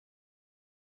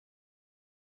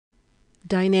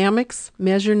Dynamics,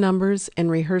 measure numbers,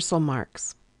 and rehearsal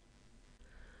marks.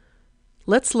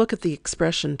 Let's look at the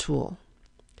expression tool.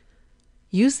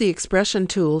 Use the expression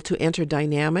tool to enter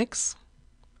dynamics,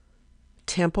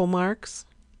 tempo marks,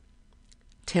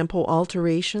 tempo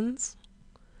alterations,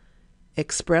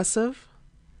 expressive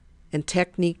and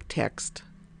technique text,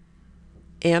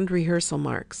 and rehearsal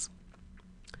marks.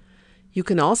 You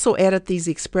can also edit these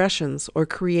expressions or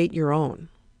create your own.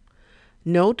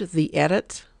 Note the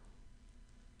Edit,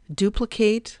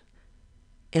 Duplicate,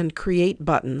 and Create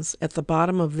buttons at the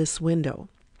bottom of this window.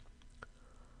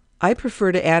 I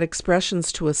prefer to add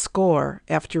expressions to a score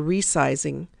after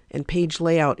resizing and page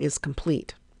layout is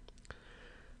complete.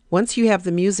 Once you have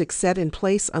the music set in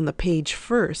place on the page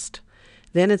first,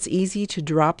 then it's easy to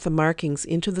drop the markings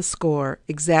into the score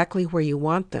exactly where you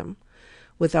want them,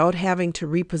 without having to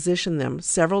reposition them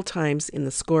several times in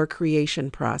the score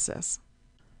creation process.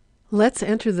 Let's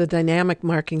enter the dynamic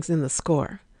markings in the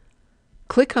score.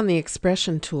 Click on the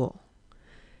Expression tool.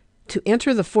 To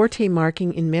enter the forte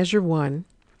marking in measure 1,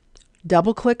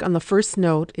 double-click on the first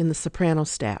note in the soprano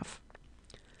staff.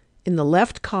 In the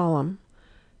left column,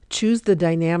 choose the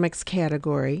Dynamics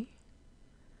category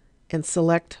and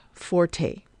select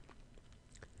Forte.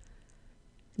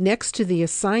 Next to the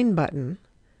Assign button,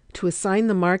 to assign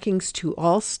the markings to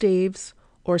all staves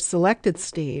or selected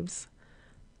staves,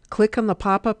 click on the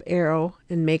pop-up arrow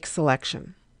and make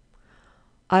selection.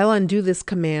 I'll undo this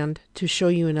command to show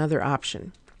you another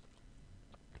option.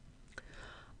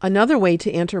 Another way to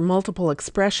enter multiple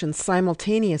expressions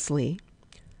simultaneously,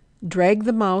 drag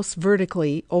the mouse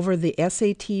vertically over the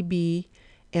SATB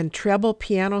and treble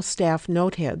piano staff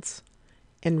note heads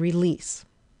and release.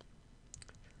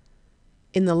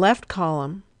 In the left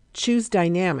column, choose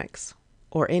Dynamics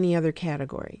or any other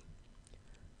category.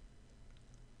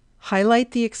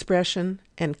 Highlight the expression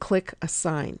and click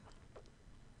Assign.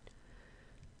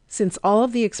 Since all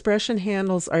of the expression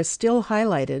handles are still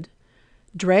highlighted,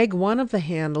 drag one of the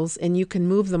handles and you can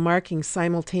move the markings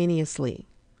simultaneously.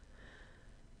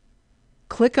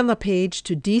 Click on the page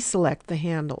to deselect the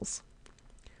handles.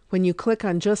 When you click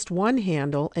on just one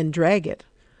handle and drag it,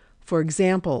 for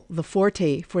example, the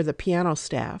forte for the piano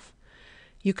staff,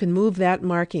 you can move that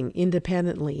marking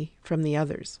independently from the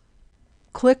others.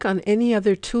 Click on any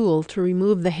other tool to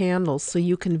remove the handles so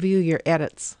you can view your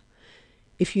edits.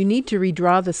 If you need to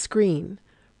redraw the screen,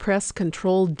 press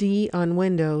Ctrl-D on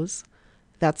Windows,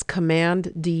 that's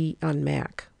Command-D on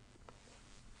Mac.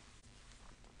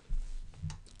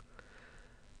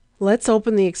 Let's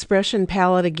open the expression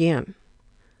palette again.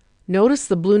 Notice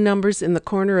the blue numbers in the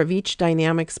corner of each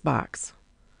Dynamics box.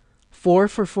 4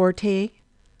 for forte,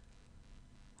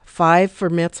 5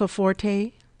 for mezzo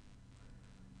forte,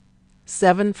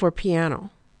 7 for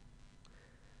piano.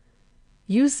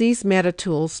 Use these meta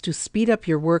tools to speed up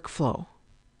your workflow.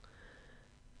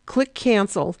 Click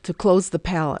Cancel to close the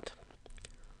palette.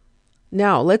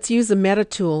 Now let's use a meta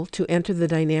tool to enter the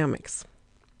dynamics.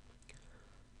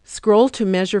 Scroll to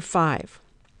measure 5.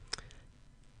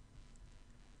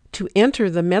 To enter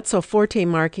the mezzo forte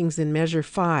markings in measure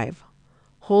 5,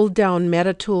 hold down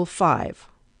Meta Tool 5.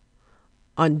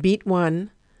 On beat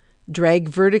 1, drag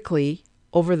vertically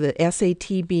over the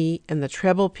SATB and the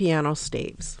treble piano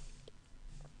staves.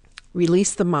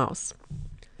 Release the mouse.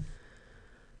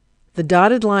 The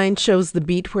dotted line shows the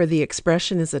beat where the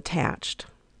expression is attached.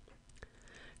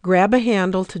 Grab a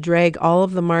handle to drag all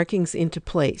of the markings into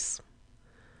place.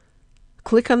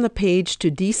 Click on the page to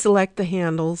deselect the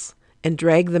handles and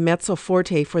drag the mezzo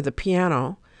forte for the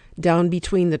piano down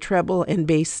between the treble and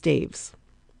bass staves.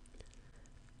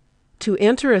 To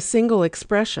enter a single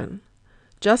expression,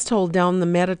 just hold down the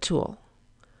meta tool,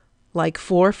 like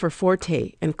 4 for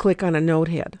forte, and click on a note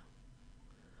head.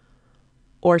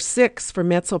 Or 6 for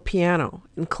mezzo piano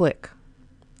and click.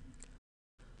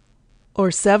 Or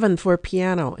 7 for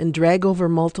piano and drag over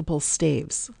multiple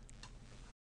staves.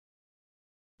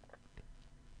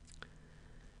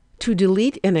 To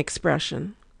delete an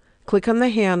expression, click on the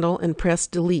handle and press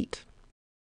Delete.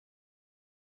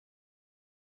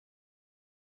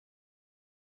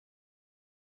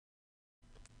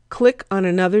 Click on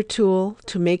another tool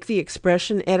to make the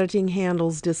expression editing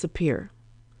handles disappear.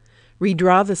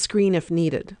 Redraw the screen if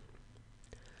needed.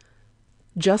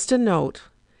 Just a note,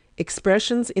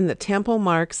 expressions in the tempo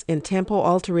marks and tempo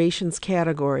alterations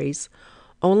categories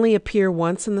only appear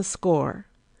once in the score,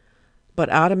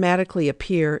 but automatically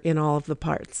appear in all of the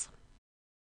parts.